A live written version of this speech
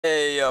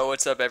Hey yo,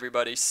 what's up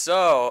everybody?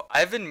 So,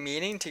 I've been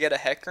meaning to get a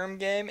HECARIM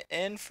game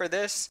in for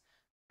this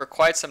for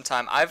quite some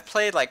time. I've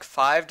played like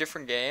 5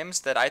 different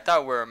games that I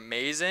thought were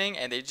amazing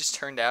and they just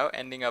turned out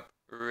ending up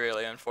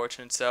really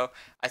unfortunate. So,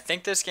 I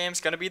think this game's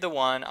gonna be the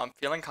one. I'm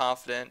feeling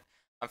confident.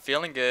 I'm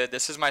feeling good.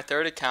 This is my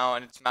third account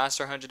and it's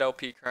Master 100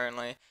 LP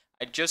currently.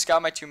 I just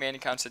got my 2 main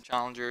accounts at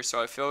Challenger,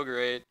 so I feel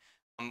great.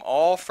 I'm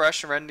all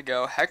fresh and ready to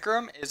go.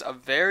 HECARIM is a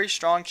very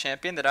strong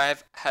champion that I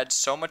have had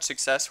so much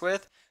success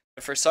with.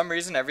 But for some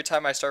reason, every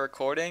time I start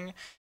recording,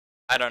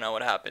 I don't know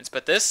what happens.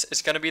 But this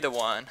is going to be the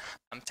one.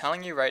 I'm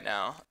telling you right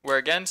now. We're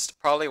against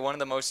probably one of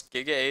the most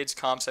Giga AIDS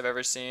comps I've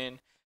ever seen.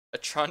 A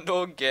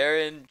Trundle,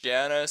 Garen,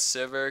 Janna,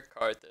 Sivir,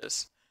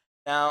 Karthus.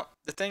 Now,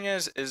 the thing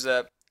is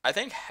that I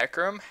think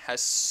HECARIM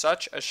has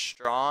such a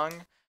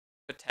strong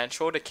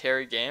potential to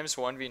carry games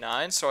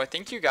 1v9, so I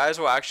think you guys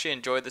will actually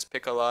enjoy this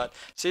pick a lot.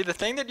 See, the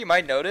thing that you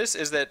might notice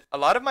is that a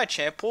lot of my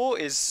champ pool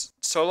is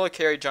solo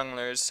carry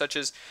junglers, such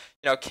as,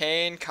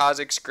 Kayn,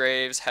 Kha'Zix,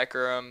 Graves,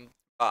 HECARIM,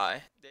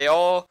 Vi. They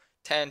all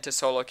tend to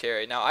solo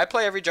carry. Now, I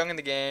play every jung in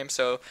the game,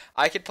 so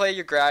I could play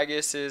your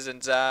Gragas's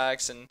and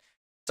Zax and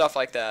stuff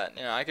like that.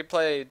 I could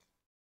play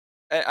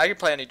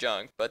any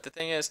junk, but the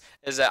thing is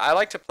that I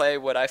like to play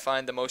what I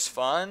find the most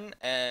fun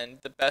and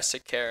the best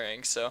at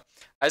carrying. So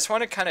I just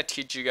want to kind of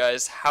teach you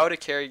guys how to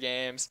carry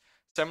games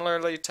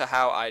similarly to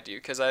how I do,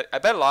 because I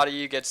bet a lot of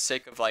you get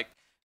sick of like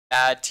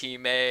bad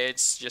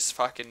teammates just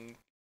fucking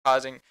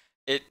causing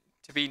it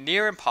to be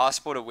near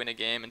impossible to win a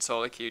game in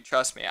solo queue.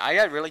 Trust me, I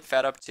got really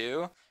fed up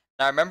too.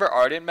 And I remember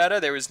Ardent meta,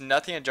 there was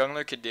nothing a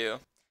jungler could do.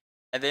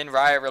 And then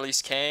Riot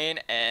released Kayn,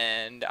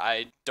 and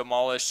I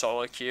demolished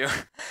solo queue.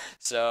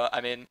 So, I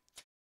mean,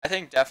 I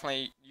think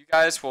definitely you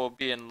guys will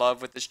be in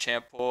love with this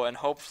champ pool, and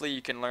hopefully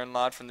you can learn a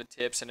lot from the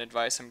tips and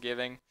advice I'm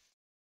giving,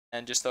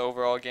 and just the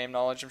overall game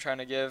knowledge I'm trying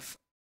to give.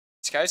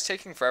 This guy's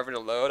taking forever to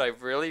load. I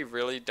really,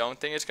 really don't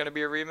think it's going to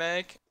be a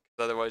remake,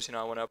 because otherwise,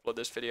 I want to upload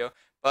this video.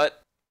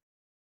 But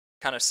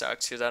kind of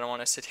sucks, because I don't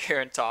want to sit here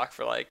and talk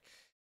for like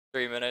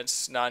 3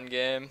 minutes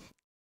non-game.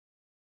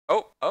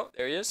 Oh,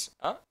 there he is.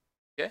 Oh,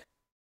 okay.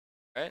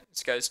 Alright,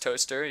 this guy's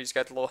Toaster. He's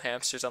got the little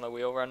hamsters on the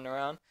wheel running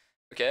around.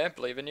 Okay, I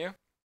believe in you.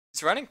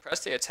 He's running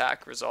press the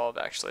attack resolve,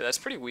 actually. That's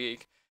pretty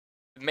weak.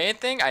 The main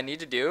thing I need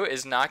to do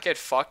is not get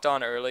fucked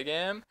on early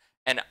game,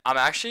 and I'm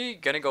actually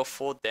going to go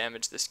full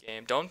damage this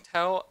game. Don't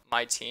tell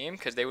my team,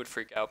 because they would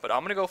freak out, but I'm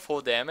going to go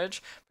full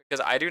damage,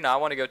 because I do not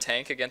want to go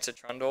tank against a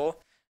Trundle,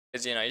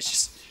 because,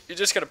 he's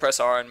just going to press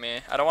R on me.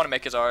 I don't want to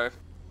make his R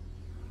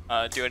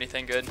do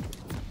anything good.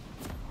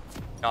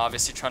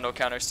 Obviously, Trundle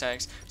counters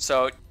tanks.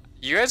 So,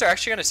 you guys are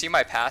actually going to see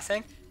my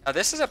pathing. Now,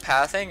 this is a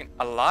pathing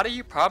a lot of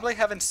you probably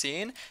haven't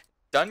seen.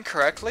 Done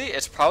correctly,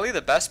 it's probably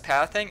the best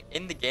pathing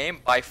in the game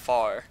by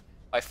far.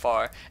 By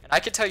far. And I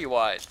can tell you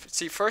why.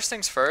 See, first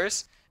things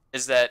first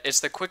is that it's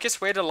the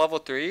quickest way to level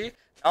 3.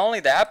 Not only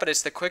that, but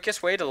it's the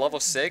quickest way to level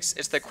 6.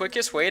 It's the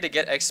quickest way to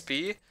get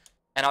XP.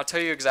 And I'll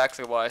tell you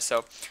exactly why.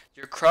 So,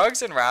 your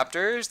Krugs and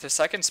Raptors, the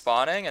second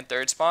spawning and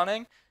third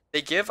spawning,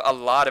 they give a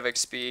lot of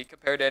XP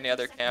compared to any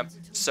other camp.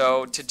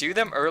 So, to do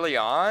them early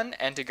on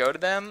and to go to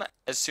them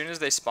as soon as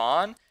they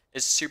spawn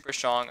is super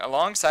strong.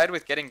 Alongside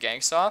with getting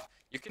ganks off,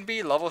 you can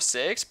be level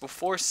 6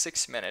 before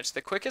 6 minutes.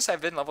 The quickest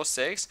I've been level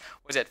 6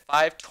 was at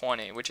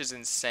 5:20, which is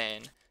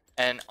insane.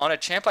 And on a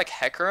champ like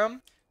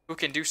HECARIM, who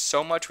can do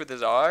so much with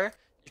his R,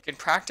 you can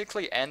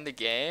practically end the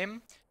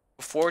game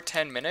before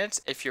 10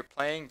 minutes if you're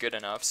playing good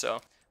enough. So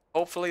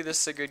hopefully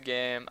this is a good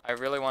game. I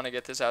really want to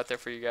get this out there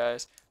for you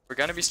guys. We're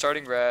going to be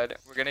starting red.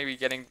 We're going to be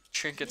getting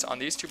trinkets on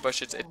these 2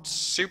 bushes. It's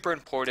super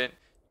important.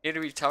 You need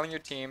to be telling your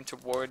team to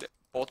ward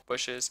both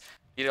bushes.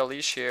 You need a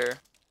leash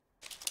here.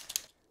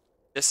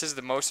 This is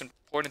the most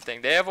important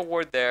thing. They have a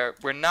ward there.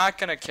 We're not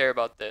going to care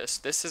about this.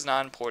 This is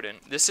not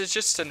important. This is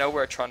just to know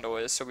where Trundle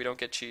is so we don't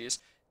get cheese.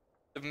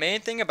 The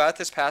main thing about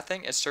this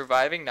pathing is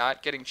surviving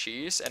not getting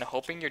cheese and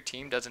hoping your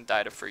team doesn't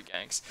die to free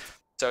ganks.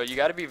 So you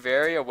got to be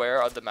very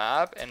aware of the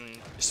map and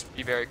just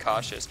be very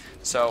cautious.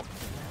 So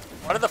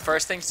one of the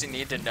first things you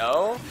need to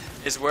know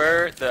is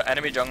where the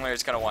enemy jungler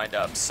is going to wind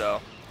up. So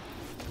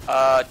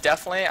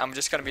definitely I'm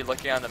just going to be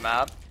looking on the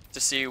map to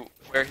see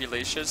where he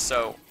leashes.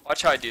 So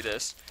watch how I do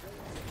this.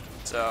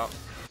 So,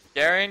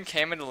 Garen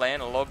came into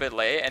lane a little bit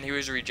late, and he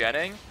was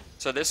regenning.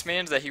 So this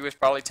means that he was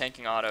probably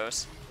tanking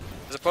autos.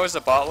 As opposed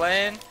to bot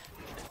lane,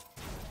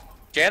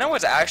 Janna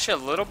was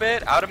actually a little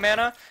bit out of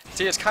mana.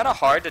 See, it's kind of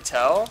hard to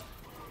tell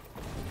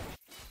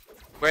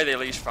where they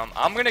leash from.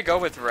 I'm going to go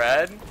with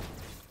red,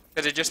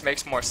 because it just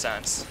makes more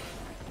sense.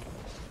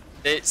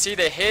 They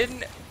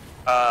hid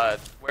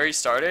where he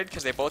started,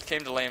 because they both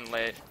came to lane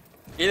late.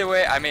 Either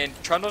way, I mean,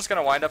 Trundle's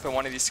going to wind up in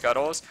one of these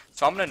scuttles,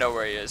 so I'm going to know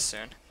where he is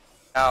soon.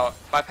 Now,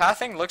 my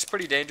pathing looks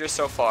pretty dangerous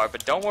so far,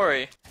 but don't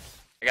worry,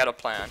 I got a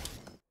plan.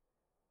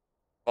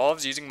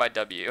 Involves using my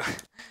W.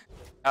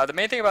 Now, the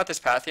main thing about this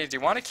pathing is you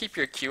want to keep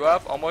your Q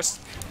up almost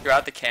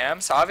throughout the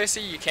camp. So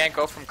obviously, you can't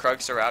go from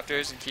Krugs to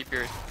Raptors and keep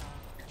your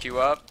Q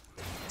up.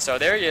 So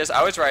there he is.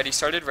 I was right. He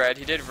started red.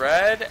 He did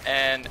red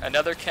and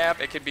another camp.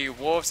 It could be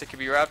Wolves. It could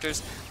be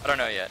Raptors. I don't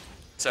know yet.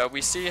 So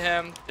we see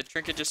him. The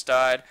trinket just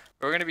died.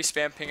 We're going to be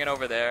spam pinging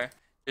over there.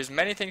 There's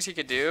many things he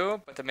could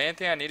do, but the main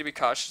thing I need to be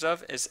cautious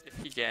of is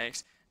if he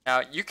ganks.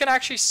 Now, you can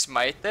actually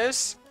smite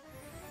this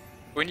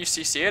when you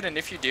CC it, and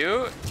if you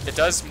do, it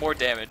does more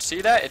damage.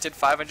 See that? It did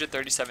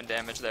 537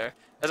 damage there,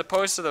 as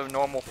opposed to the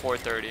normal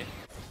 430.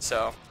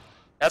 So,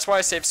 that's why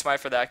I saved smite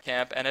for that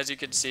camp, and as you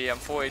can see, I'm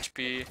full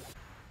HP,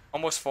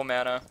 almost full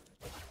mana.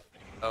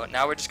 So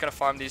now we're just going to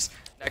farm these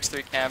next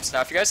 3 camps.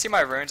 Now, if you guys see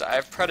my runes, I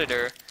have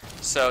Predator,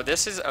 so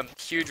this is a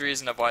huge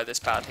reason of why this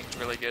pathing is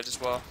really good as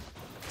well.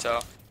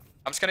 So,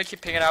 I'm just going to keep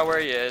pinging out where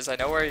he is. I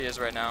know where he is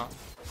right now.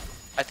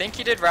 I think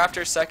he did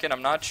Raptor second.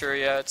 I'm not sure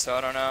yet, so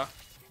I don't know.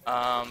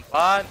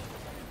 But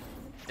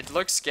it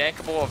looks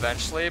gankable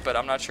eventually, but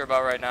I'm not sure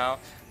about right now.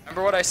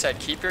 Remember what I said,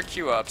 keep your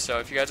Q up. So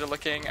if you guys are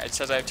looking, it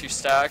says I have 2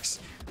 stacks.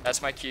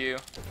 That's my Q.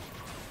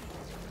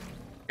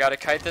 Gotta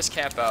kite this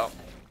camp out.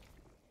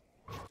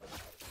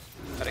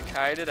 Gotta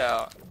kite it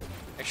out.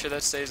 Make sure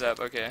that stays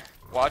up. Okay.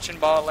 Watching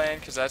bot lane,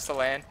 because that's the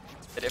lane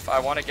that if I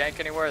want to gank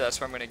anywhere,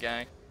 that's where I'm going to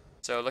gank.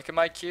 So look at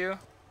my Q.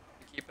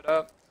 Keep it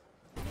up.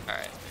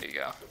 Alright, there you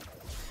go.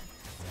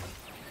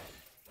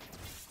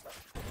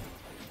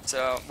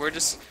 So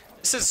this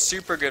is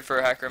super good for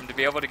a HECARIM to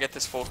be able to get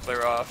this full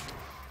clear off.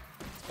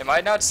 It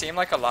might not seem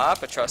like a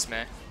lot, but trust me,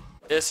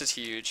 this is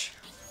huge.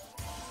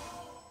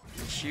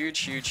 Huge,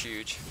 huge,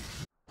 huge.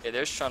 Okay,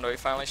 there's Trundle, he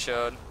finally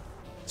showed.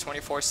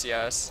 24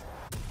 CS.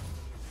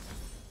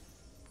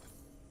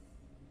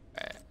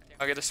 Alright, I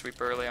think I'll get a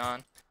sweep early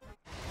on.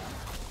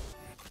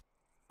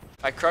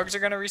 My Krugs are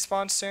going to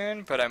respawn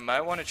soon, but I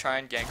might want to try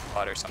and gank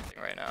bot or something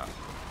right now.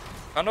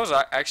 Trundle's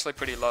actually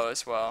pretty low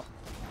as well.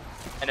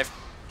 And if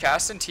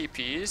Castin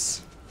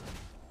TPs,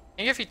 I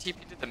think if he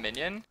TP'd to the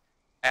minion,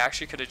 I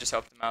actually could have just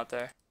helped him out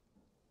there.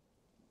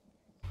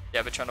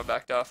 Yeah, but Trundle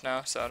backed off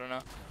now, so I don't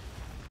know.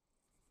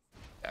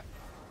 Yeah.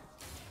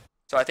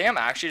 So I think I'm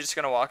actually just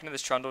going to walk into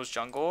this Trundle's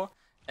jungle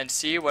and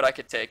see what I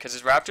could take, because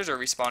his Raptors are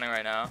respawning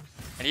right now.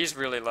 And he's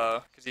really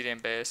low, because he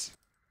didn't base.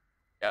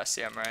 Yeah,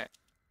 see, I'm right.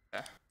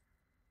 Yeah.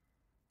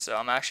 So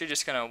I'm actually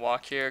just going to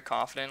walk here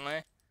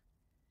confidently.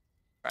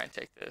 Try and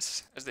take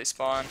this as they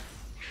spawn.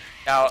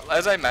 Now,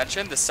 as I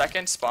mentioned, the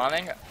second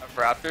spawning of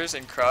Raptors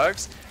and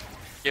Krugs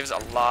gives a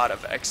lot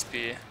of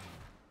XP.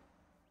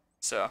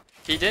 So,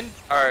 he didn't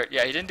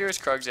do his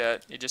Krugs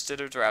yet, he just did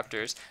his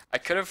Raptors. I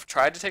could have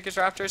tried to take his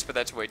Raptors, but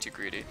that's way too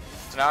greedy.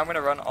 So now I'm going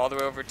to run all the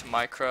way over to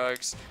my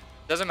Krugs.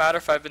 Doesn't matter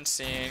if I've been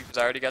seen, because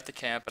I already got the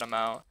camp and I'm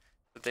out.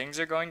 So things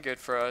are going good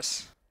for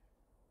us.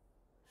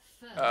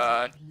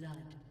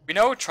 We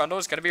know Trundle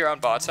is going to be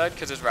around bot side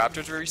because his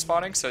Raptors were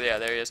respawning, so yeah,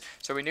 there he is.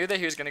 So we knew that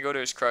he was going to go to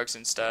his Krugs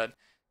instead.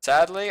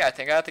 Sadly, I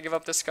think I have to give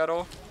up the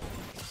Scuttle.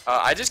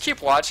 I just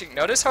keep watching.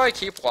 Notice how I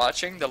keep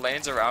watching the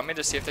lanes around me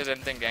to see if there's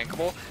anything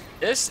gankable.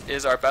 This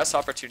is our best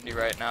opportunity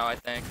right now, I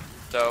think.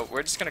 So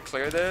we're just going to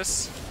clear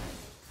this.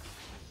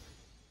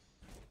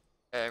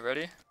 Okay,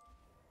 ready?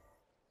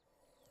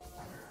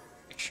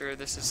 Make sure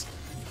this is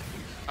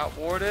not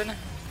warded.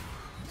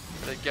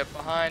 Gotta get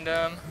behind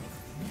him.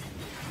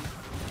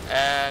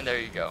 And there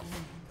you go.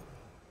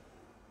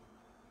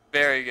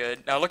 Very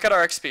good. Now look at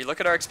our XP. Look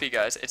at our XP,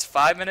 guys. It's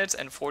 5 minutes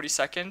and 40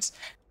 seconds,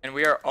 and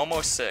we are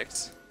almost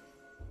 6.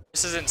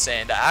 This is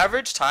insane. The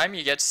average time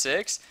you get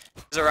 6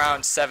 is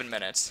around 7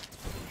 minutes.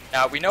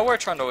 Now, we know where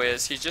Trundle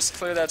is. He just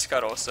cleared that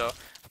Scuttle, so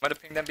I'm going to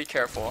ping them, be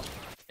careful.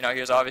 You know,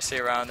 he was obviously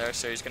around there,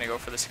 so he's going to go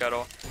for the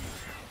Scuttle.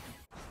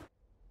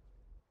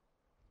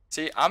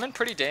 See, I'm in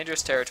pretty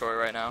dangerous territory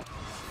right now.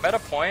 I'm at a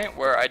point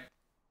where okay.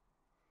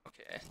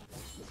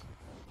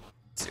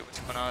 Let's see what's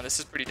going on. This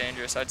is pretty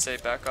dangerous. I'd say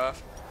back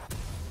off.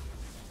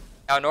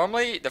 Now,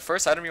 normally, the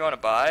first item you want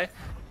to buy,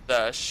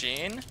 the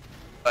Sheen,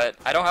 but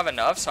I don't have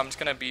enough, so I'm just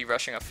going to be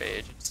rushing a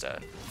Phage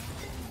instead.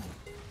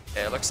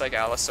 Okay, it looks like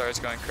Alistar is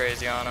going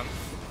crazy on him.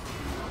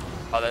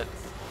 Oh, that's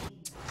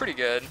pretty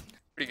good.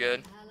 Pretty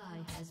good.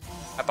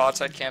 My bot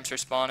side camps are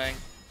spawning.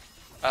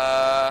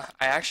 I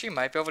actually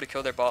might be able to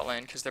kill their bot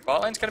lane, because their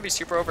bot lane's going to be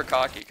super over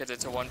cocky, because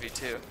it's a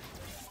 1v2.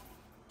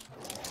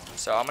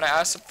 So I'm going to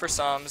ask them for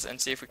sums and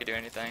see if we can do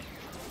anything.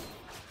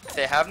 If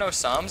they have no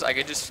sums, I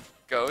could just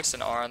Ghost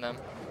and R on them.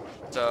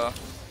 So,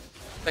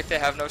 like they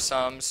have no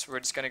sums, we're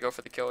just going to go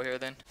for the kill here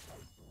then.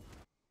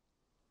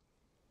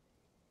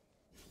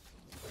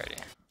 Ready.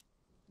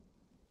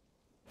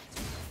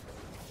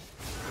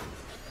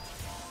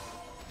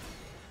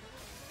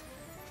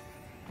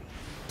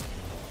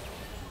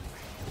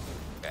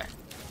 Okay.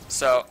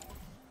 So,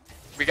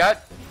 we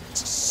got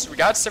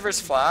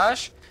Sivir's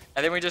flash,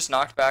 and then we just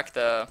knocked back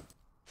the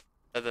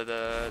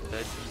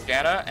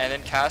Diana, and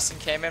then Caston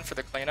came in for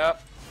the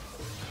cleanup.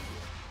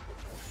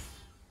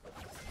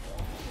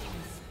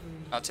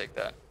 I'll take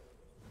that.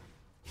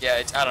 Yeah,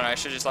 I don't know, I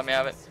should just let me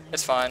have it.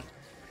 It's fine.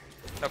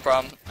 No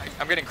problem.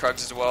 I'm getting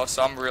Krugs as well,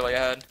 so I'm really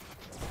ahead.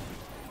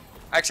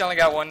 I actually only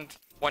got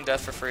one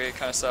death for free, it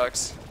kinda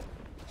sucks.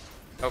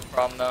 No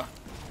problem though.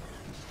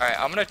 Alright,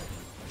 I'm gonna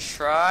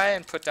try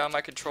and put down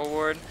my control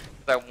ward,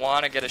 because I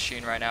wanna get a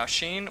Sheen right now.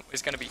 Sheen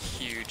is gonna be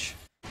huge.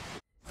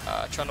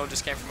 Trundle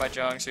just came from my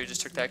jung, so he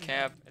just took that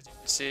camp, as you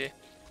can see.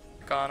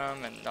 Took on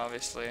him, and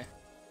obviously,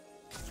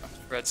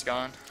 Red's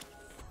gone.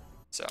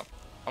 So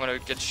I'm gonna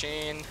get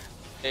Sheen,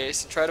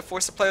 Ace, and try to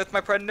force a play with my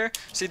Predator.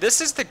 See,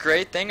 this is the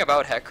great thing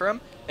about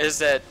HECARIM, is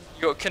that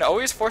you can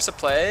always force a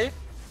play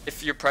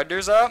if your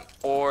Predator's up,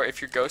 or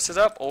if your Ghost is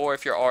up, or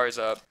if your R is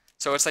up.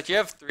 So it's like you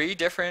have 3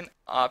 different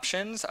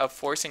options of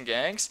forcing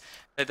ganks.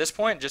 At this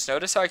point, just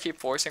notice how I keep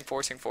forcing.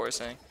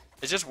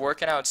 It's just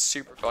working out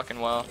super fucking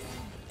well.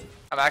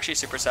 I'm actually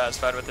super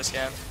satisfied with this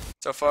game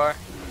so far.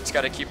 Just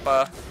gotta keep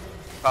power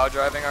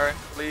driving our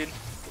lead.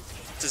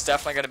 This is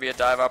definitely gonna be a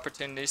dive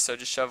opportunity, so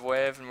just shove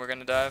wave and we're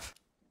gonna dive.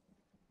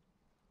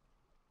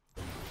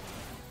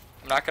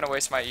 I'm not gonna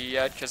waste my E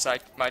yet, because I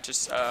might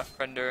just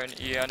render an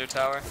E under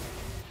tower.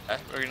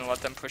 We're gonna let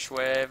them push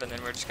wave, and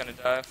then we're just gonna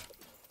dive.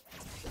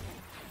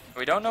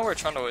 We don't know where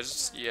Trundle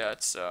is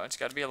yet, so it's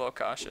gotta be a little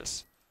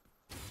cautious.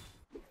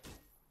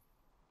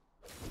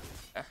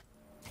 Yeah.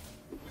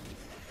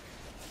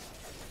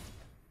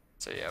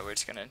 So yeah, we're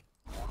just gonna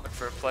look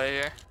for a play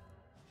here.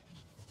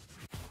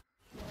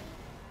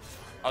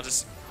 I'll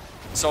just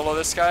solo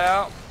this guy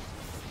out.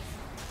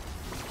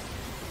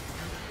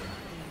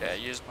 Yeah,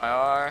 use my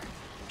R.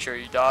 Make sure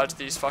you dodge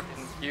these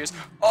fucking Qs.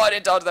 Oh, I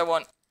didn't dodge that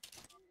one.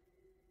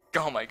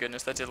 Oh my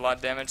goodness, that did a lot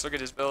of damage. Look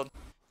at his build.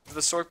 The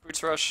Sork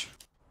Boots rush.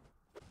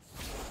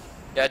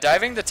 Yeah,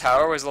 diving the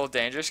tower was a little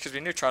dangerous because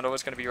we knew Trundle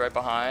was going to be right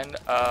behind.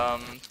 I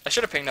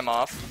should have pinged him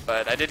off,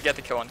 but I did get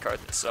the kill on card,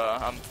 so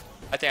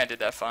I think I did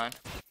that fine.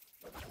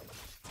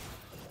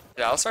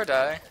 Did Alistar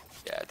die?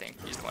 Yeah, I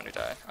think he's the one who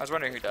died. I was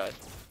wondering who died.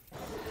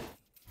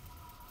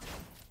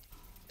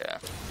 Yeah.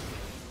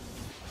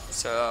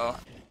 So,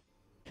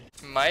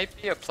 might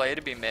be a play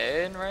to be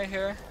made right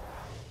here.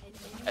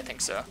 I think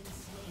so.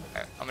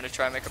 Alright, I'm going to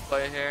try and make a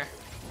play here.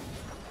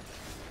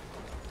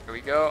 Here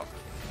we go.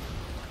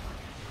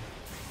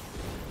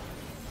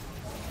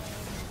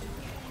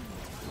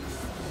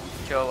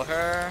 Kill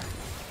her.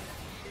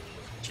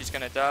 She's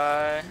gonna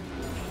die.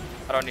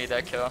 I don't need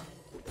that kill.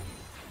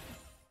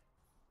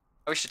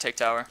 Oh, we should take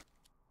tower.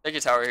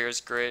 Taking tower here is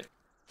great.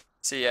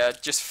 So yeah,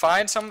 just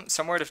find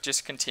somewhere to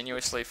just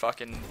continuously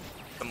fucking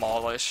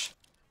demolish.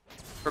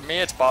 For me,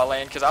 it's bot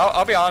lane, because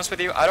I'll be honest with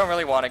you, I don't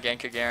really want to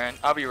gank a Garen.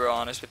 I'll be real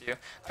honest with you.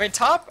 I mean,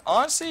 top,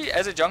 honestly,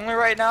 as a jungler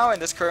right now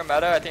in this current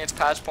meta, I think it's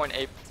patch point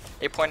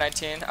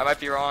 8.19. I might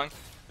be wrong.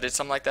 Did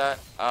something like that.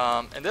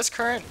 In this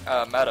current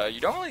meta,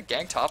 you don't really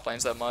gank top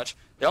lanes that much.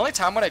 The only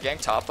time when I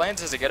gank top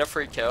lanes is to get a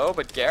free kill,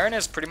 but Garen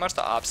is pretty much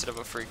the opposite of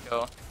a free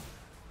kill.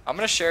 I'm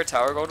going to share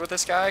tower gold with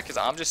this guy because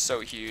I'm just so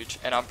huge,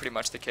 and I'm pretty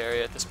much the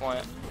carry at this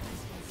point.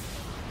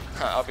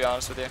 I'll be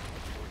honest with you.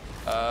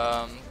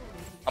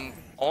 I'm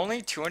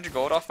only 200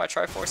 gold off my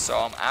Triforce, so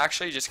I'm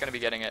actually just going to be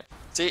getting it.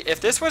 See, if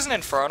this was an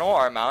Infernal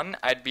or a Mountain,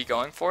 I'd be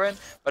going for it,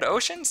 but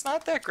Ocean's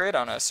not that great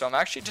on us, so I'm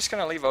actually just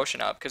going to leave Ocean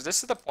up, because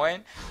this is the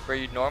point where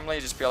you'd normally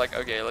just be like,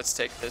 okay, let's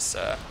take this,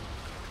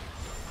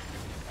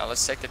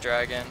 let's take the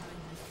dragon.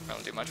 I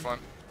don't do much for him.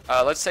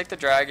 Let's take the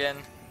dragon,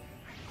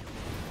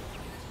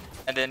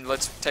 and then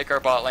let's take our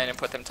bot lane and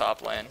put them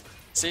top lane.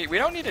 See, we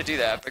don't need to do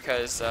that,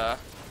 because,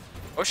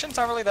 Ocean's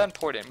not really that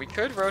important. We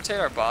could rotate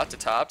our bot to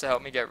top to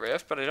help me get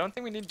Rift, but I don't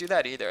think we need to do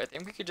that either. I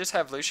think we could just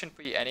have Lucian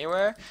be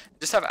anywhere,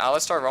 just have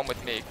Alistar roam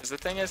with me. Because the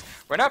thing is,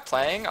 we're not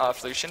playing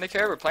off Lucian to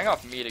carry, we're playing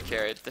off me to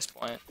carry at this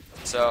point.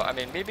 So, I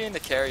mean, me being the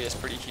carry is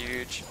pretty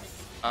huge.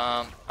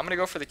 I'm going to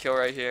go for the kill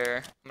right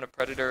here. I'm going to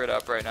Predator it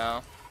up right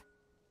now.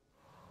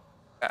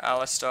 Got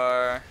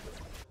Alistar.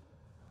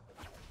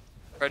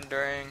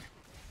 Predatoring.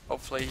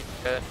 Hopefully he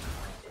can get...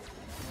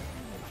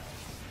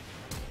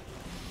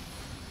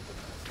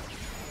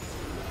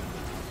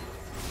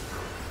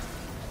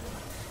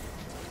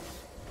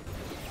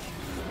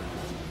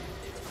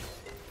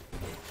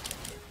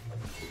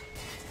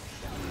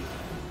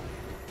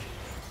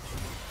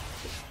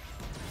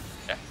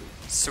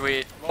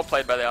 Sweet. Well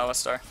played by the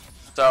Alistar.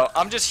 So,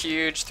 I'm just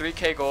huge.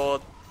 3k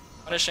gold.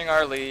 Punishing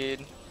our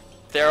lead.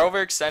 If they're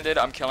overextended,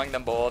 I'm killing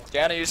them both.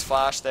 Gonna use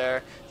Flash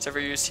there. Silver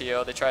used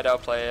heal. They tried to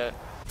outplay it.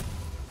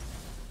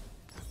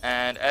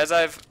 And as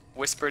I've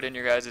whispered in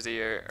your guys'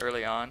 ear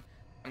early on,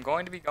 I'm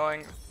going to be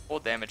going full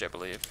damage, I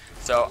believe.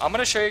 So, I'm going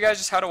to show you guys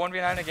just how to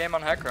 1v9 a game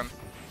on HECARIM.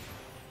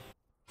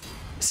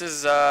 This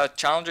is a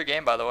Challenger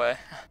game, by the way.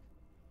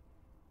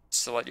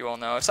 Just to let you all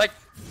know. It's like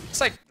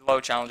low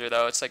Challenger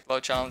though. It's like low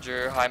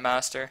Challenger, high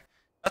Master.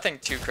 Nothing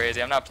too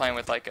crazy. I'm not playing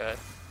with like a,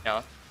 you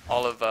know,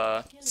 all of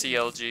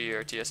CLG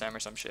or TSM or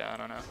some shit. I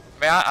don't know. I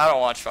mean, I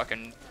don't watch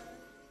fucking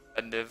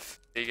competitive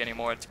league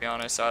anymore, to be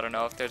honest. So I don't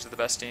know if those are the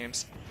best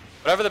teams.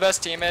 Whatever the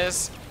best team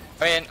is.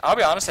 I mean, I'll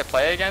be honest. I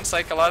play against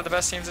like a lot of the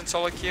best teams in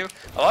solo queue.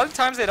 A lot of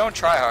times they don't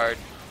try hard,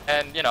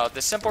 and you know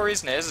the simple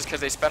reason is because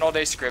they spend all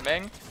day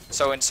scrimming.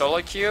 So in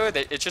solo queue,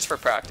 it's just for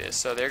practice.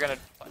 So they're gonna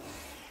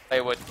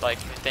play what like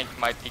they think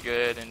might be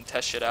good and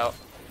test shit out.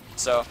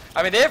 So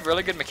I mean they have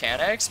really good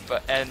mechanics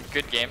and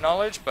good game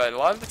knowledge, but a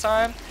lot of the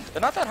time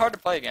they're not that hard to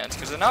play against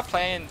because they're not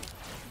playing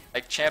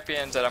like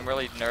champions that I'm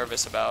really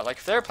nervous about. Like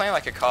if they're playing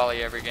like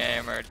Akali every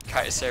game or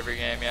Kai'Sa every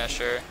game, yeah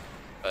sure.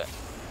 But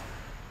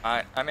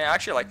I mean I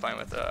actually like playing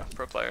with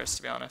pro players,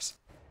 to be honest.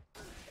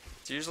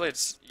 So usually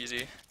it's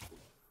easy.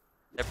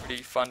 They're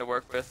pretty fun to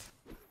work with.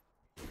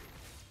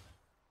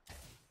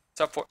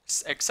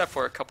 except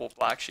for a couple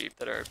black sheep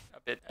that are a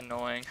bit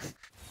annoying.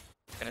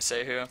 I'm gonna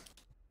say who.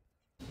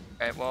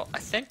 Alright, well, I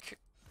think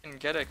I can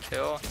get a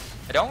kill.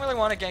 I don't really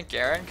want to gank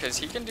Garen because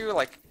he can do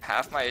like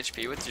half my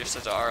HP with just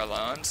his R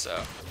alone,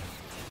 so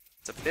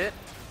it's a bit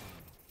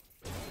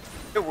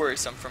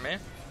worrisome for me.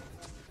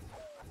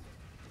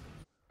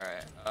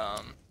 Alright,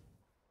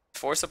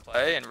 force a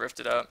play and rift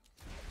it up.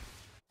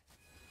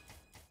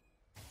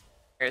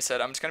 Like I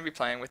said, I'm just gonna be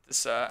playing with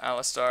this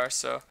Alistar,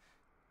 so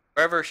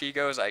wherever he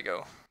goes, I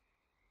go.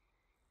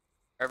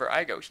 Wherever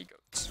I go, he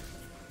goes.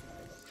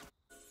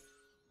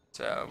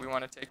 So we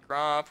want to take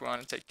Gromp, we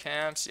want to take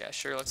camps. Yeah,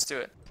 sure, let's do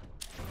it.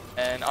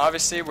 And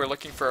obviously we're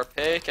looking for a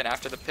pick, and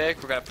after the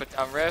pick, we're gonna put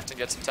down Rift and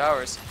get some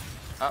towers.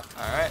 Oh,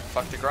 alright,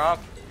 fuck the Gromp.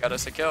 Got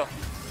us a kill.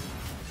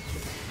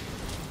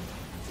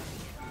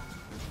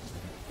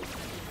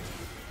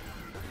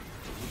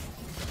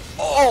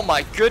 Oh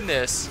my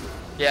goodness!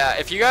 Yeah,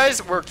 if you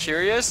guys were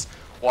curious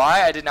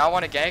why I did not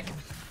want to gank,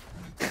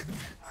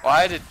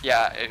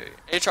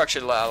 Aatrox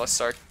should let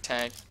Alistar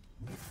tank.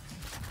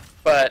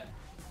 But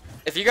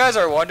if you guys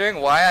are wondering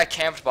why I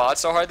camped bot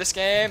so hard this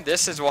game,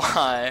 this is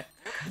why.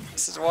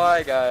 This is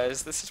why,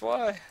 guys. This is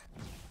why.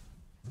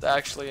 It's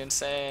actually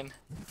insane.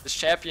 This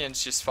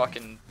champion's just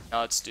fucking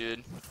nuts,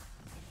 dude.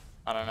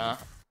 I don't know.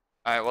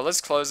 Alright, well,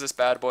 let's close this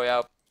bad boy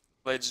out,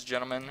 ladies and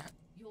gentlemen.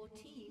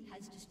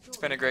 It's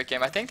been a great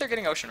game. I think they're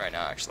getting Ocean right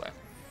now, actually.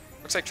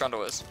 Looks like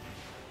Trundle is.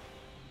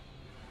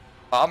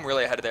 Oh, I'm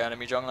really ahead of their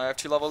enemy jungler. I have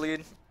 2-level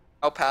lead.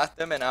 Outpathed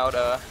him and out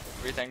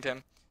rethink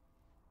him.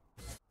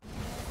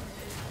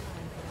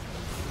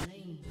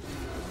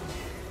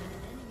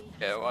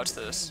 Yeah, watch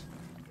this.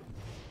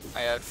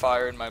 I had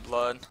fire in my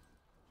blood.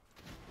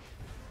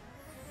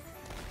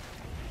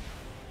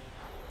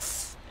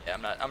 Yeah,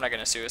 I'm not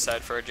gonna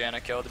suicide for a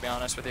Janna kill, to be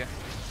honest with you.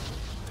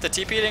 If the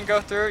TP didn't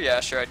go through, yeah,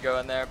 sure, I'd go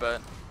in there,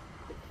 but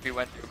we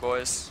went through,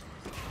 boys.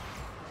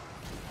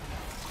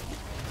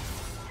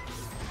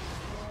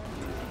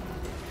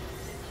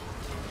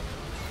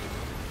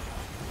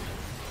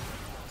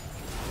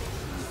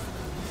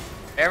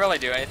 Can't really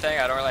do anything.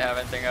 I don't really have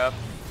anything up.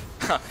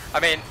 I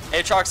mean,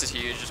 Aatrox is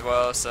huge as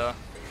well, so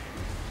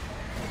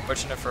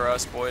fortunate for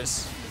us,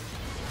 boys.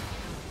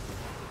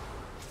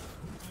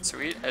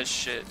 Sweet as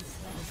shit.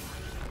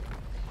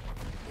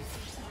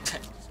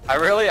 I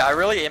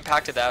really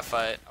impacted that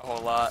fight a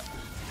whole lot.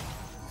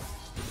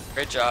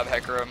 Great job,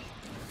 HECARIM.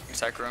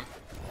 Use HECARIM.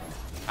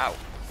 Ow.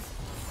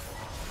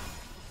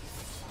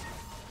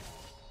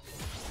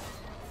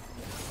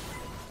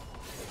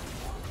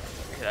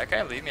 Okay, that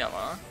guy leave me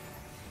alone.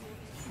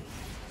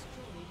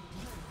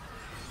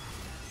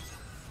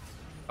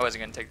 I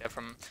wasn't gonna take that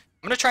from him.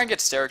 I'm gonna try and get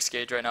Steric's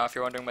Gauge right now if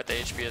you're wondering what the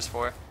HP is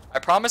for. I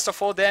promised a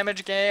full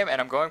damage game and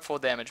I'm going full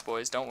damage,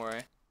 boys, don't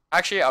worry.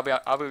 Actually, I'll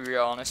be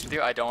real honest with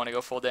you, I don't want to go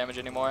full damage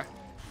anymore.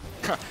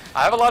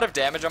 I have a lot of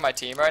damage on my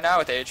team right now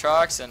with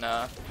Aatrox and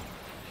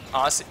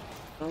honestly,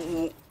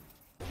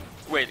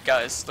 wait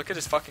guys, look at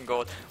his fucking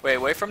gold.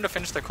 Wait for him to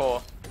finish the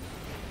coal.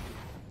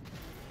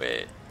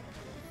 Wait.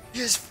 He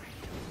has,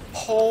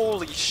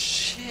 holy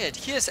shit,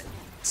 he has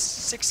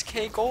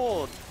 6k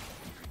gold.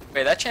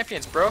 Wait, that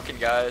champion's broken,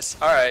 guys.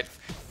 Alright.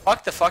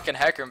 Fuck the fucking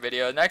HECARIM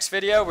video. Next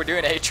video, we're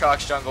doing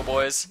Aatrox jungle,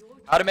 boys.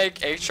 How to make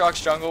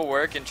Aatrox jungle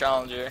work in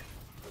Challenger.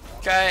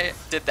 Okay,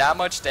 did that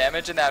much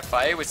damage in that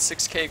fight with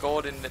 6k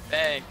gold in the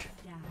bank.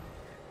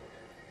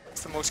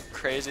 It's the most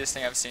craziest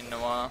thing I've seen in a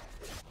while.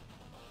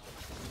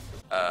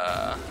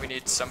 We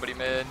need somebody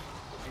mid.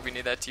 I think we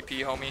need that TP,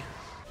 homie.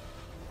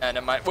 And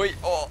it might. Wait,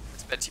 oh,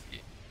 it's bad TP.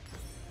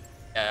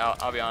 Yeah,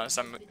 I'll be honest.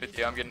 I'm with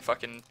you. I'm getting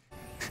fucking.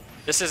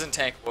 This isn't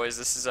tank, boys.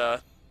 This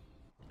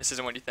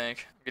isn't what you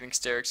think. I'm getting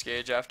Steric's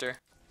Gauge after.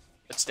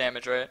 That's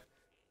damage, right?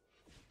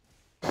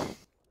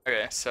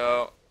 Okay,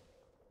 so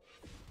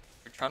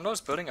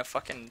Trundle's building a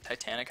fucking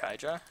Titanic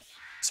Hydra.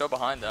 So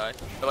behind though. I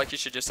feel like you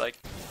should just like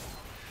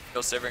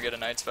kill Sivir and get a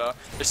Night's Vow.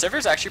 The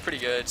Sivir's actually pretty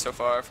good so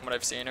far from what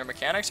I've seen. Her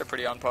mechanics are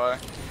pretty on par.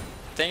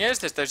 Thing is,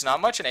 there's not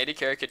much an AD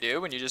carry could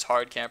do when you just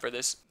hard camper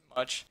this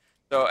much.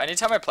 So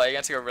anytime I play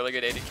against like a really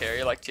good AD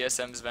carry like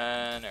TSM's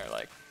Ven or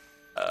like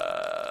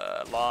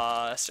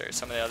Lost or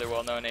some of the other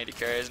well-known AD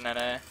carries in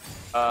NA,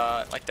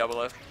 like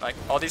Double F, like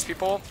all these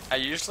people, I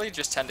usually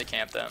just tend to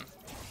camp them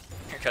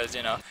because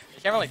you know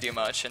you can't really do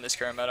much in this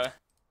current meta.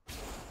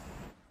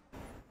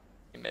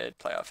 Mid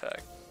playoff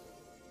hack.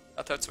 I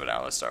thought that's what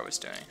Alistar was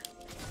doing.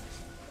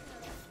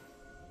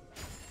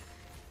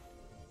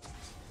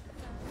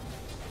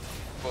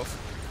 Woof.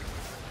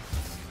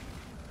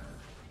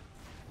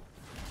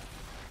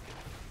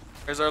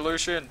 Here's our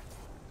Lucian.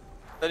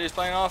 That he's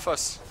playing off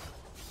us.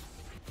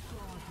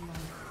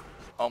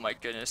 Oh my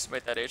goodness.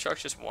 Wait, that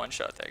Aatrox just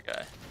one-shot that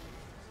guy.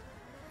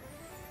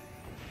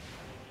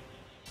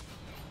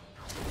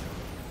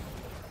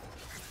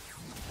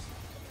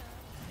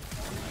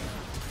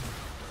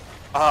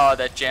 Oh,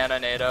 that Janna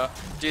Nado.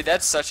 Dude,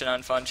 that's such an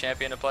unfun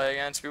champion to play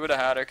against. We would have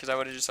had her because I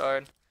would have just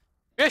hard.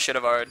 Maybe I should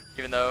have hard,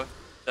 even though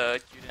the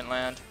Q didn't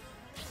land.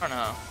 I don't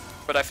know.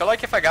 But I feel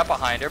like if I got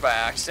behind her by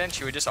accident,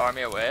 she would just arm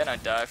me away and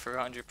I'd die for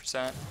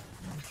 100%.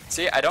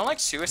 See, I don't like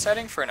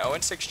suiciding for an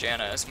 0-6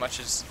 Janna as much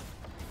as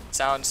it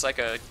sounds like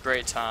a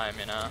great time,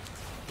 you know?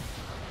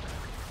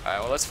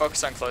 Alright, well let's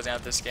focus on closing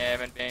out this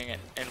game and being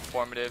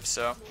informative,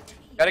 so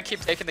gotta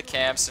keep taking the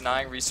camps,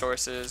 denying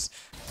resources,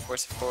 of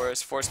course,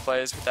 force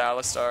plays with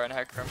Alistar and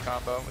HECARIM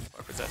combo. What the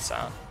fuck was that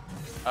sound?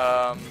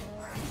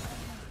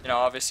 You know,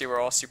 obviously we're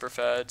all super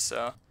fed,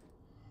 so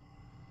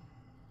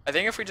I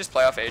think if we just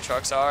play off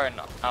Aatrox R and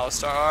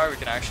Alistar R, we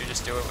can actually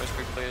just do it as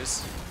we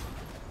please.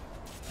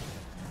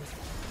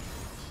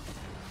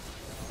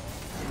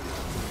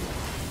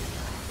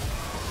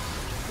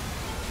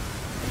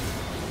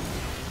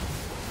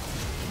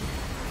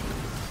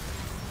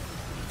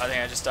 I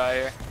think I just die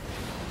here.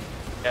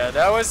 Yeah,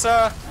 that was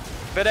a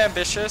bit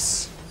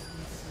ambitious.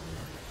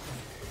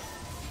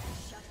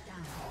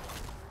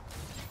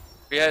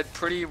 We had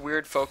pretty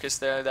weird focus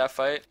there, that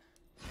fight.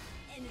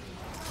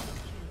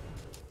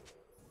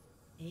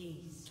 I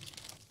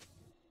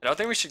don't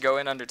think we should go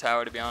in under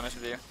tower, to be honest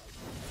with you.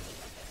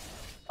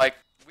 Like,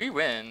 we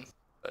win,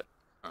 but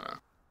I don't know.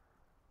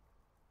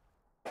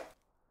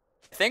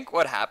 I think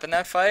what happened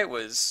that fight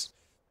was,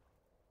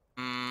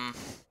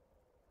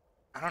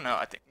 I don't know.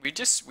 I think we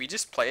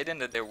just played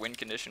into their win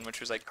condition, which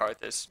was like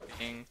Karthus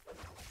being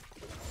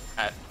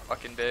at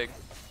fucking big.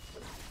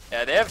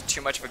 Yeah, they have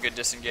too much of a good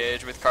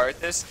disengage with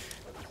Karthus.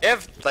 They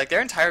have like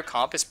their entire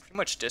comp is pretty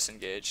much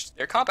disengaged.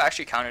 Their comp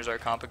actually counters our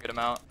comp a good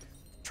amount.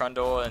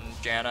 Trundle and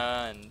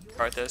Janna and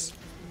Karthus.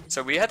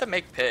 So we had to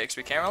make picks.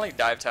 We can't really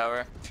dive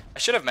tower. I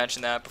should have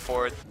mentioned that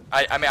before.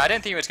 I mean, I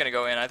didn't think he was gonna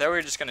go in. I thought we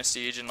were just gonna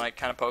siege and like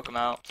kind of poke him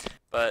out,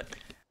 but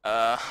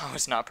I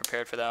was not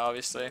prepared for that,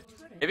 obviously.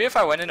 Maybe if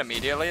I went in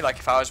immediately, like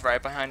if I was right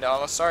behind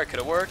Alistar, it could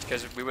have worked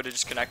because we would have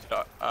just connected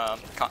our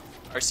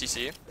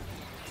CC.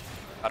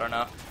 I don't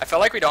know. I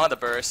felt like we don't have the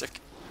burst. If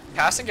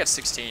Casting gets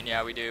 16,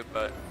 yeah, we do,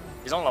 but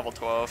he's on level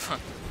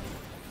 12.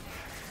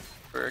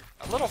 We're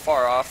a little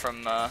far off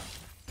from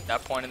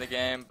that point in the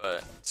game,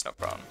 but it's no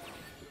problem.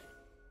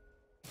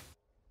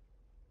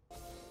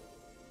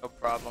 No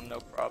problem, no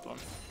problem.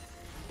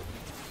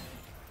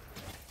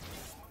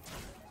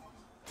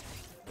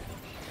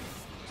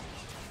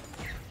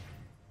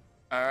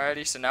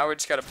 Alrighty, so now we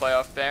just gotta play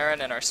off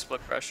Baron and our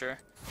split pressure.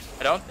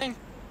 I don't think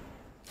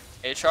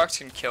Aatrox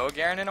can kill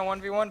Garen in a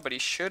 1v1, but he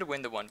should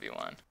win the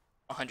 1v1.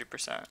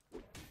 100%.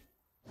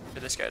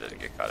 But this guy doesn't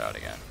get caught out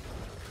again.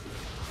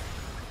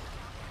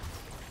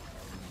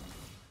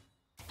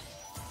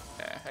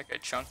 Yeah, that guy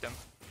chunked him.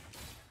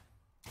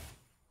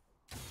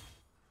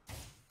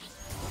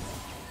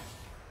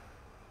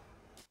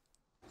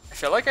 I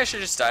feel like I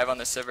should just dive on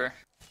the Sivir.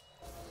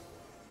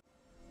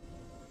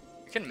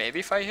 We can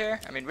maybe fight here.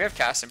 I mean, we have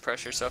cast and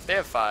pressure, so if they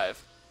have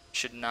 5, we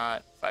should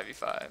not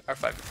 5v5 or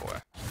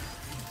 5v4.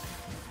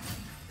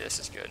 This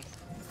is good.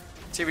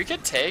 See, we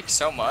could take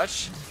so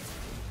much.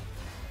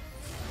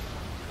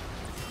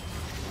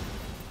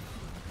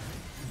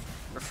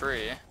 For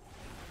free.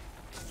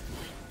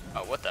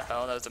 Oh, what the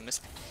hell? That was a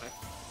misplay.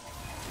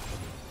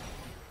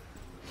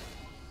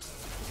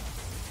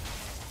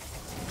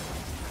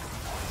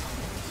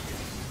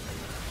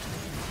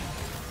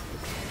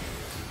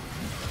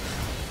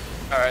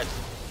 Alright.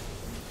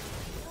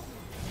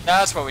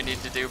 That's what we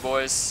need to do,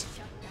 boys.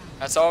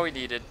 That's all we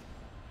needed.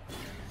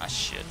 Ah,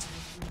 shit.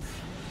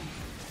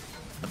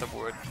 At the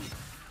ward.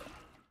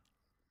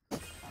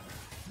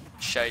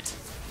 Shite.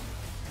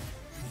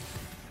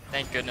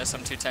 Thank goodness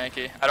I'm too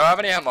tanky. I don't have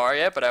any MR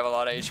yet, but I have a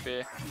lot of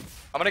HP.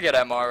 I'm gonna get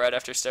MR right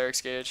after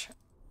Steric's Gauge.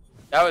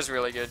 That was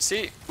really good.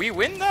 See, we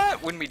win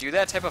that when we do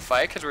that type of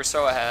fight because we're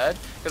so ahead.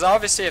 Because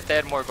obviously if they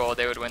had more gold,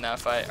 they would win that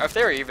fight. Or if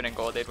they were even in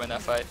gold, they'd win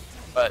that fight.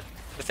 But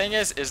the thing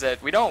is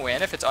that we don't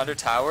win if it's under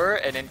tower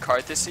and in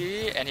Karthus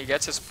and he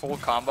gets his full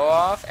combo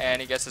off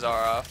and he gets his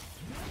R off.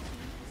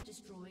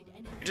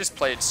 We just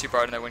played super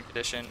hard in that win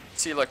condition.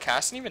 See, look,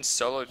 Castan even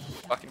soloed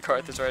fucking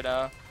Karthus right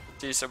now.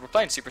 See, so we're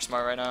playing super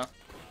smart right now.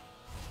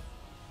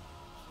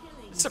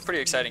 It's a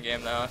pretty exciting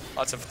game though.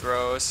 Lots of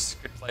throws,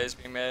 good plays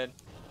being made.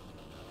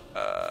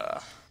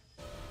 Let's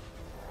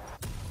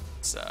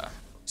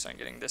focus on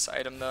getting this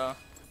item though.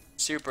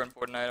 Super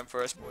important item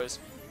for us, boys.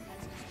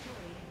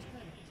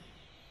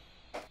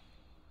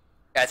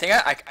 Yeah, I think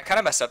I kind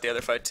of messed up the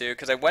other fight too,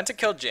 because I went to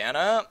kill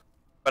Janna,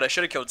 but I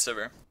should have killed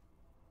Sivir.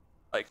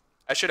 Like,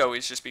 I should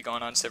always just be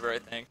going on Sivir, I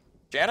think.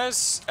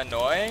 Janna's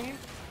annoying,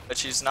 but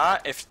she's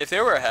not. If they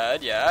were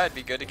ahead, yeah, it'd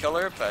be good to kill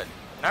her, but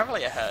not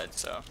really ahead,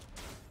 so.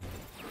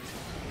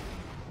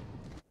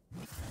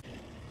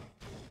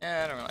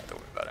 Yeah, I don't really have to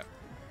worry about it.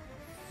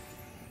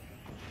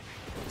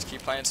 Just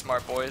keep playing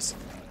smart, boys.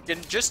 You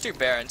can just do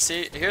Baron.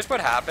 See, here's what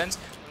happens.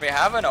 When we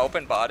have an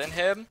open bot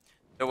inhib,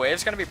 the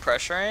wave's going to be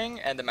pressuring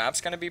and the map's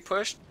going to be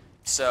pushed.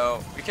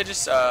 So we could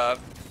just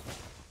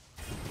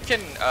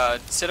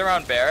sit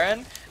around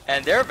Baron,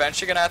 and they're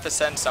eventually going to have to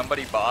send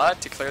somebody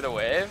bot to clear the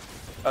wave.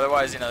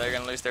 Otherwise, you know, they're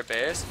going to lose their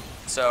base.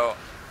 So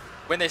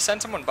when they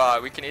send someone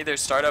bot, we can either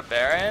start up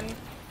Baron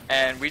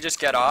and we just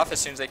get off as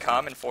soon as they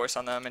come and force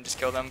on them and just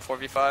kill them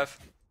 4v5.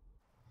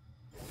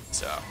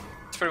 So,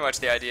 that's pretty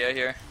much the idea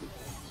here.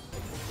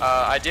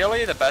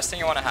 Ideally, the best thing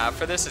you want to have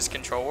for this is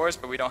control wards,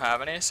 but we don't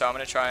have any, so I'm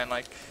gonna try and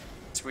like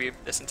sweep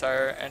this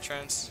entire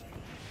entrance.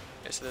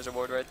 Okay, so there's a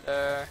ward right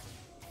there.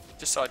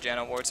 Just saw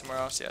Jano ward somewhere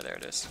else. Yeah, there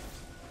it is.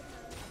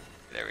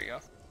 There we go.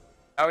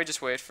 Now we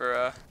just wait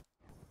for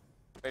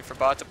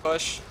bot to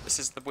push. This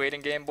is the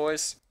waiting game,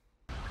 boys.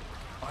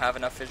 Don't have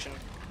enough vision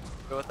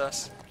to go with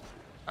us.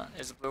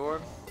 Here's a blue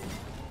orb.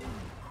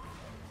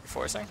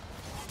 Forcing.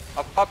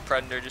 I'll pop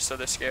Predator just so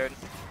they're scared.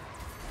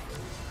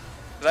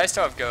 Because I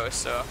still have Ghost,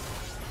 so.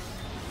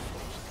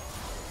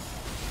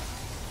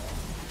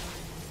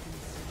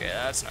 Okay,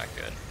 that's not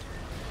good.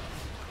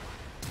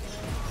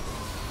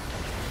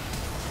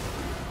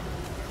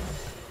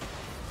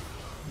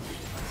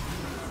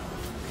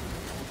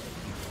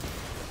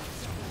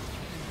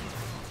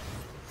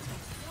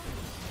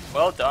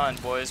 Well done,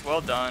 boys.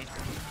 Well done.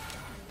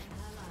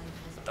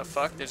 What the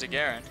fuck? There's a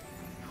Garen.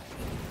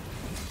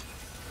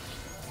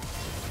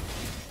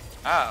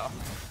 Ow.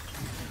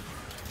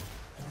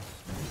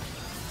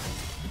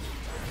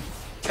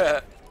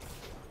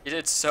 He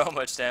did so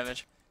much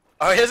damage.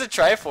 Oh, he has a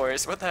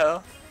Triforce. What the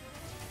hell?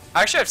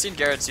 Actually, I've seen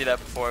Garrett see that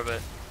before,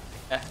 but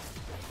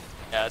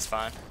yeah, it's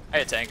fine. I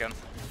can tank him.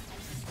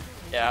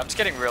 Yeah, I'm just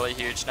getting really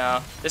huge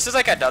now. This is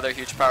like another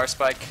huge power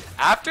spike.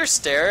 After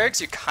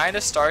Sterix, you kind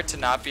of start to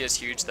not be as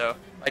huge though.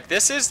 Like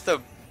this is the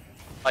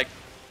like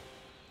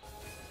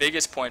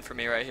biggest point for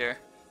me right here.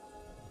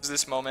 Is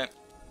this moment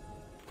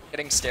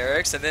getting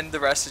Sterix, and then the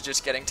rest is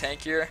just getting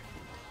tankier.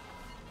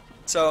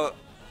 So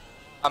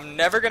I'm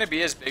never gonna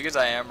be as big as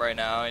I am right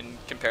now in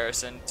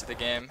comparison to the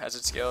game as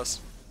it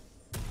scales.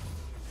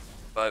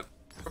 But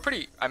we're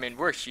pretty. I mean,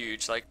 we're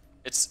huge. Like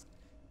it's.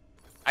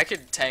 I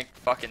could tank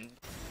fucking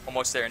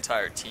almost their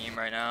entire team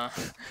right now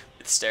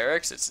with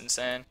Sterix. It's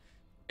insane.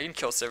 I can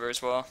kill Sivir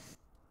as well.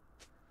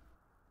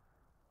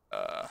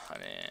 I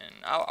mean,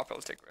 I'll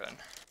probably take red.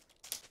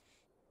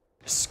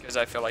 Just because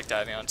I feel like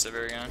diving on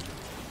Sivir again.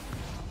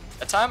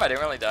 That time I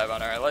didn't really dive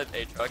on her. I let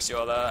Aatrox do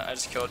all that. I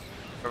just killed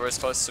whoever was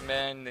close to me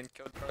and then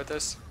killed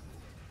Karthus.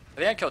 I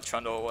think I killed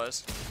Trundle, it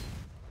was.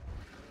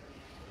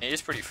 And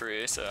he's pretty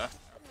free, so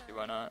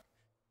why not?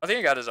 I don't think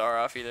he got his R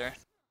off either.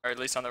 Or at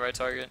least on the right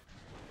target.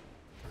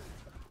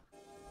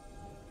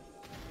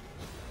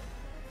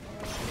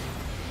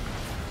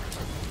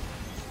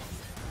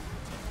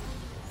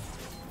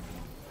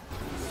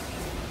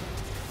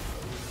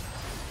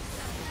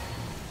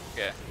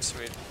 Okay,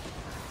 sweet.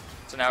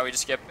 So now we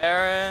just get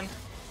Baron.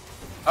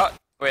 Oh,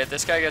 wait,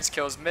 this guy gets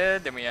kills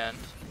mid, then we end.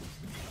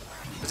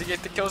 Does he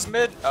get the kills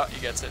mid? Oh, he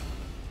gets it.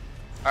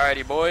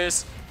 Alrighty,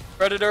 boys.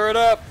 Predator it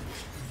up.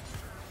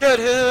 Get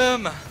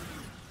him!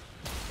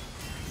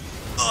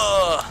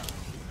 Ugh.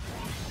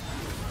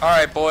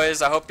 Alright,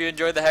 boys. I hope you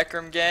enjoyed the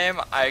HECARIM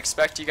game. I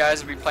expect you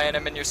guys to be playing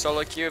him in your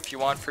solo queue. If you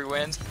want free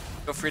wins,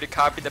 feel free to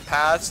copy the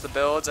paths, the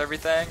builds,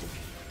 everything.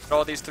 Put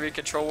all these 3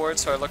 control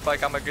wards so I look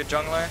like I'm a good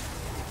jungler.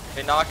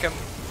 They knock him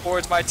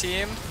towards my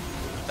team.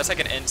 That's like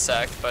an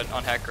insect, but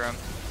on HECARIM.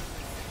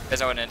 You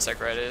guys know what an insect,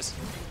 right, is?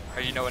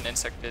 Or you know what an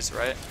insect is,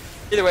 right?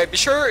 Either way, be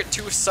sure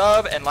to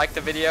sub and like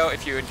the video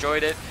if you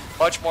enjoyed it.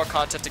 Much more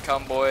content to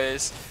come,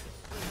 boys.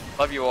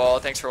 Love you all.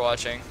 Thanks for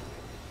watching.